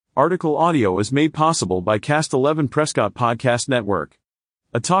Article audio is made possible by Cast 11 Prescott Podcast Network,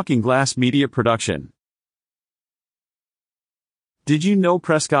 a Talking Glass media production. Did you know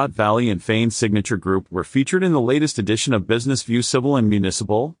Prescott Valley and Fane's Signature Group were featured in the latest edition of Business View Civil and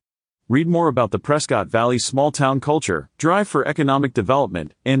Municipal? Read more about the Prescott Valley small-town culture, drive for economic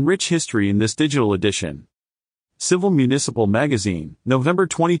development, and rich history in this digital edition. Civil Municipal Magazine, November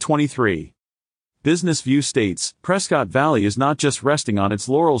 2023. Business View states, Prescott Valley is not just resting on its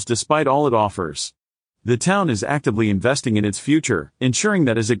laurels despite all it offers. The town is actively investing in its future, ensuring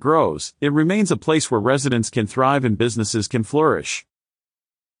that as it grows, it remains a place where residents can thrive and businesses can flourish.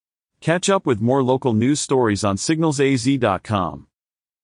 Catch up with more local news stories on signalsaz.com.